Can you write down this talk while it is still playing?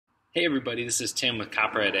Hey everybody, this is Tim with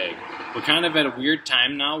Copperhead Ag. We're kind of at a weird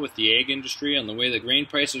time now with the ag industry on the way the grain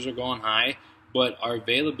prices are going high, but our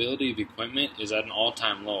availability of equipment is at an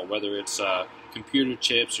all-time low. Whether it's computer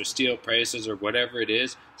chips or steel prices or whatever it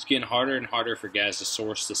is, it's getting harder and harder for guys to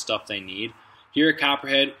source the stuff they need. Here at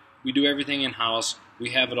Copperhead, we do everything in-house.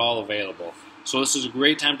 We have it all available. So this is a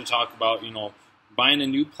great time to talk about, buying a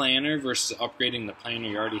new planter versus upgrading the planter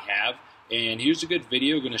you already have. And here's a good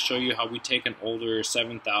video going to show you how we take an older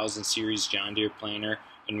 7000 series John Deere planter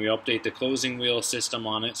and we update the closing wheel system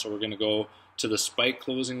on it. So we're going to go to the spike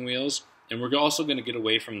closing wheels, and we're also going to get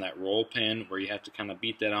away from that roll pin where you have to kind of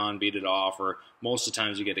beat that on, beat it off, or most of the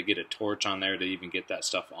times you got to get a torch on there to even get that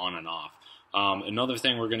stuff on and off. Another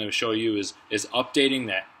thing we're going to show you is updating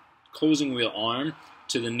that closing wheel arm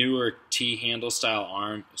to the newer T-handle style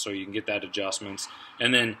arm so you can get that adjustments.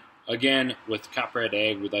 And then again, with Copperhead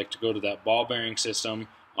Ag, we'd like to go to that ball bearing system,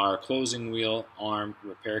 our closing wheel arm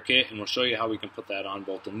repair kit, and we'll show you how we can put that on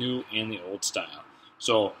both the new and the old style.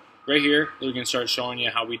 So right here, we're going to start showing you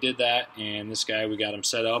how we did that. And this guy, we got him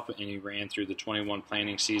set up, and he ran through the 21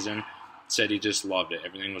 planting season. Said he just loved it.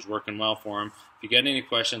 Everything was working well for him. If you got any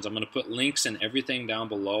questions, I'm going to put links and everything down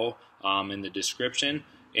below in the description.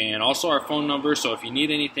 And also our phone number, so if you need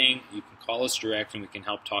anything, you can call us direct and we can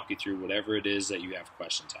help talk you through whatever it is that you have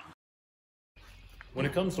questions on. When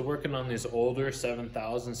it comes to working on these older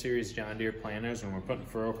 7000 series John Deere planters and we're putting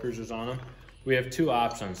Furrow Cruisers on them, we have two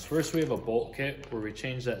options. First, we have a bolt kit where we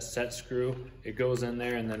change that set screw. It goes in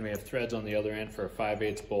there, and then we have threads on the other end for a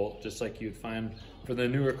 5/8 bolt, just like you'd find for the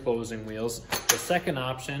newer closing wheels. The second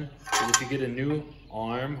option is if you get a new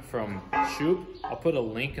arm from Shoup. I'll put a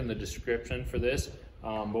link in the description for this.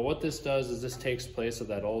 But what this does is this takes place of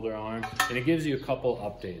that older arm, and it gives you a couple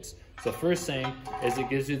updates. So first thing is it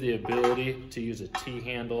gives you the ability to use a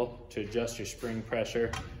T-handle to adjust your spring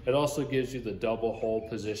pressure. It also gives you the double hole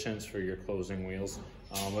positions for your closing wheels.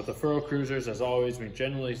 With the Furrow Cruisers, as always, we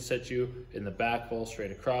generally set you in the back hole straight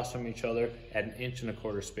across from each other at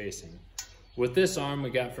 1.25 inch spacing. With this arm we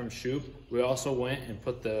got from Shoup, we also went and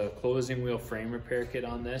put the closing wheel frame repair kit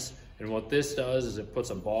on this. And what this does is it puts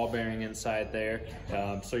a ball bearing inside there.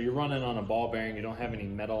 So you're running on a ball bearing, you don't have any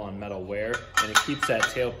metal on metal wear, and it keeps that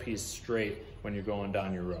tailpiece straight when you're going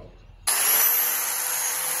down your row.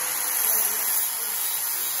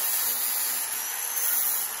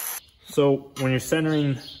 So when you're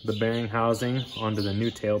centering the bearing housing onto the new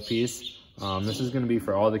tailpiece, this is going to be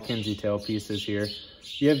for all the Kinsey tailpieces here.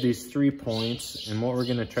 You have these 3 points, and what we're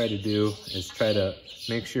going to try to do is try to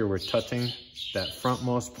make sure we're touching that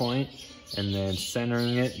frontmost point and then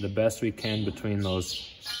centering it the best we can between those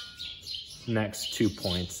next 2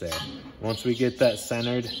 points there. Once we get that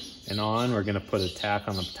centered and on, we're going to put a tack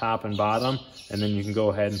on the top and bottom, and then you can go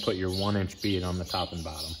ahead and put your 1-inch bead on the top and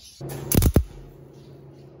bottom.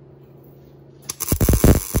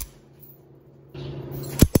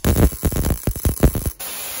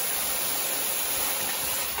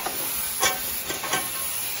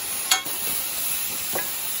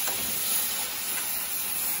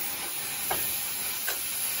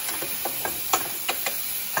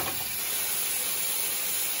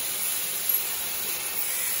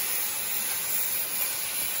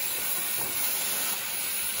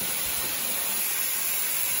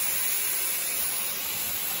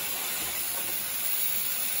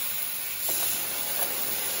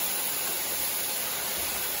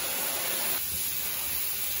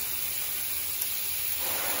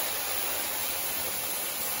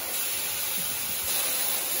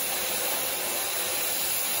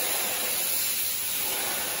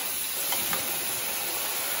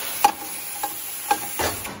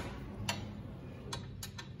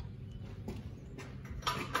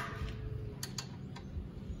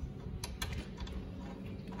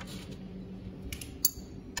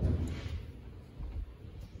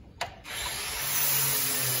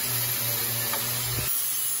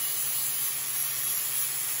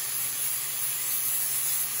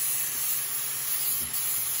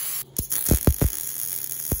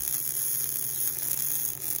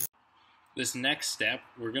 This next step,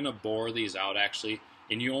 we're going to bore these out actually,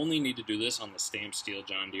 and you only need to do this on the stamped steel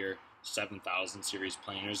John Deere 7000 series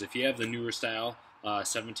planters. If you have the newer style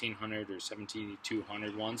 1700 or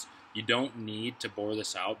 7200 ones, you don't need to bore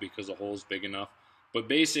this out because the hole's big enough. But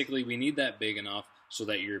basically we need that big enough so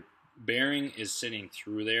that your bearing is sitting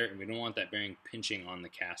through there, and we don't want that bearing pinching on the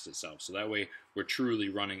cast itself. So that way we're truly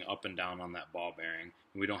running up and down on that ball bearing,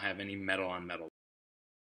 and we don't have any metal on metal.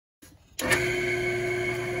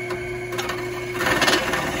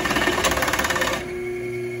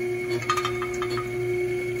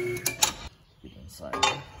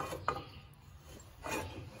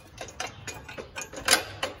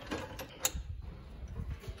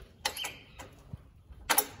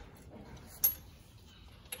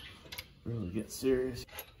 Really get serious.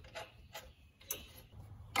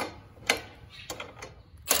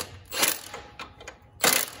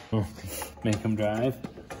 Make them drive.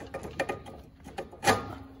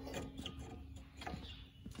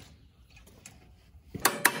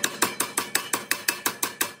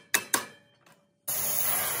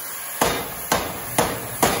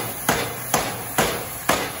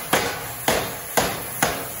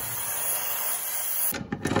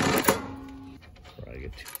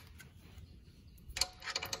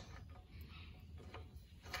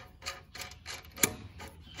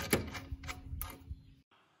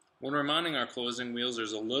 When we're mounting our closing wheels,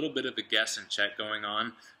 there's a little bit of a guess and check going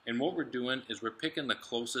on, and what we're doing is we're picking the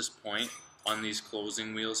closest point on these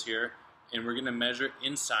closing wheels here, and we're going to measure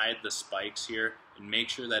inside the spikes here and make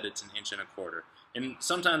sure that it's 1.25 inches. And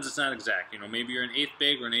sometimes it's not exact, you know, maybe you're 1/8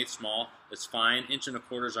 big or 1/8 small, it's fine. 1.25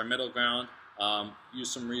 inches is our middle ground.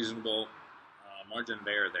 Use some reasonable margin of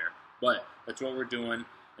error there, but that's what we're doing.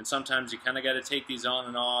 And sometimes you kind of got to take these on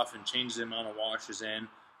and off and change the amount of washers in.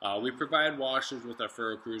 We provide washers with our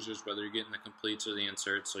Furrow Cruisers, whether you're getting the completes or the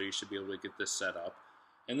inserts, so you should be able to get this set up.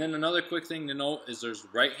 And then another quick thing to note is there's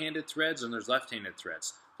right-handed threads and there's left-handed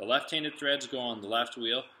threads. The left-handed threads go on the left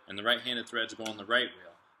wheel and the right-handed threads go on the right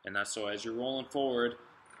wheel. And that's so as you're rolling forward,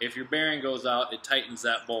 if your bearing goes out, it tightens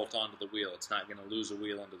that bolt onto the wheel. It's not going to lose a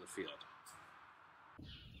wheel into the field.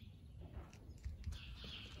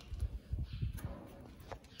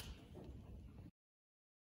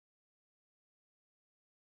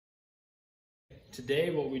 Today,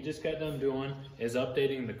 what we just got done doing is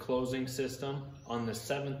updating the closing system on the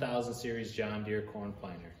 7000 series John Deere corn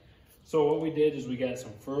planer. So what we did is we got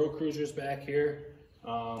some Furrow Cruisers back here.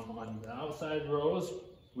 On the outside rows,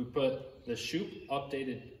 we put the Shoup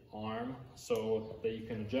updated arm so that you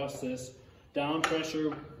can adjust this down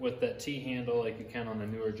pressure with that T-handle like you can on the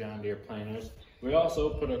newer John Deere planers. We also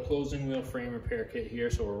put a closing wheel frame repair kit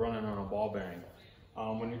here, so we're running on a ball bearing.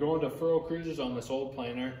 When you're going to Furrow Cruisers on this old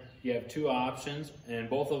planer, you have two options, and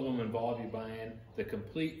both of them involve you buying the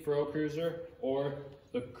complete Furrow Cruiser or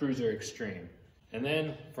the Cruiser Xtreme. And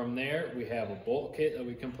then from there, we have a bolt kit that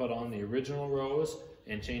we can put on the original rows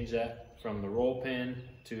and change that from the roll pin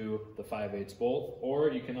to the 5/8 bolt, or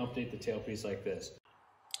you can update the tailpiece like this.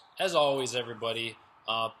 As always, everybody,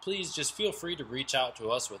 please just feel free to reach out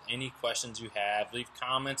to us with any questions you have. Leave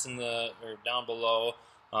comments or down below.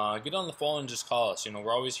 Get on the phone and just call us. You know,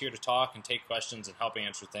 we're always here to talk and take questions and help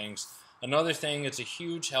answer things. Another thing, it's a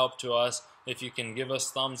huge help to us if you can give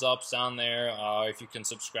us thumbs ups down there, if you can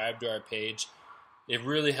subscribe to our page. It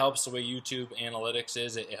really helps the way YouTube analytics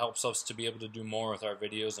is. It helps us to be able to do more with our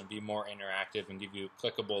videos and be more interactive and give you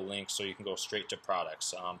clickable links so you can go straight to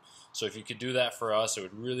products. So if you could do that for us, it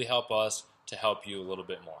would really help us to help you a little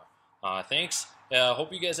bit more. Thanks.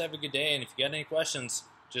 Hope you guys have a good day, and if you got any questions,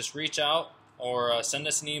 just reach out or send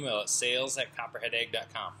us an email at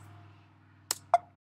sales@copperheadag.com.